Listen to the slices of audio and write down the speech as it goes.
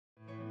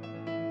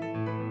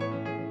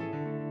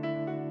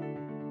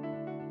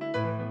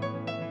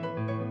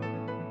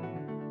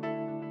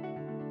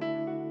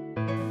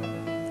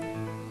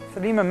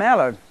Thelema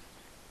Merlot.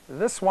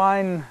 This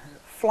wine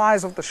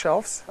flies off the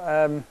shelves,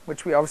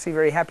 which we're obviously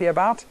very happy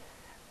about.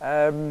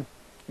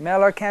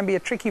 Merlot can be a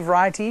tricky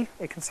variety.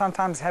 It can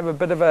sometimes have a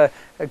bit of a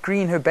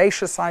green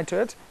herbaceous side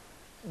to it.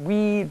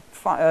 We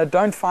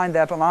don't find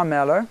that on our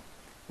Merlot.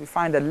 We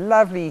find a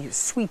lovely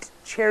sweet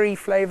cherry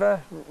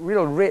flavor,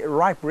 real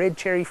ripe red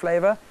cherry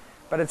flavor,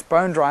 but it's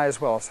bone dry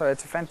as well. So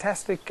it's a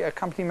fantastic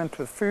accompaniment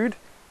with food.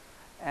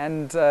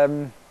 And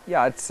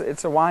yeah,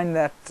 it's a wine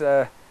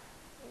that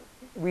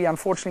we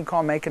unfortunately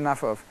can't make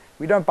enough of.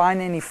 We don't buy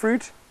any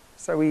fruit,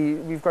 so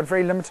we've got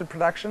very limited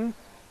production,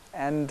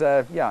 and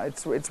yeah,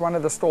 it's one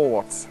of the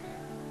stalwarts.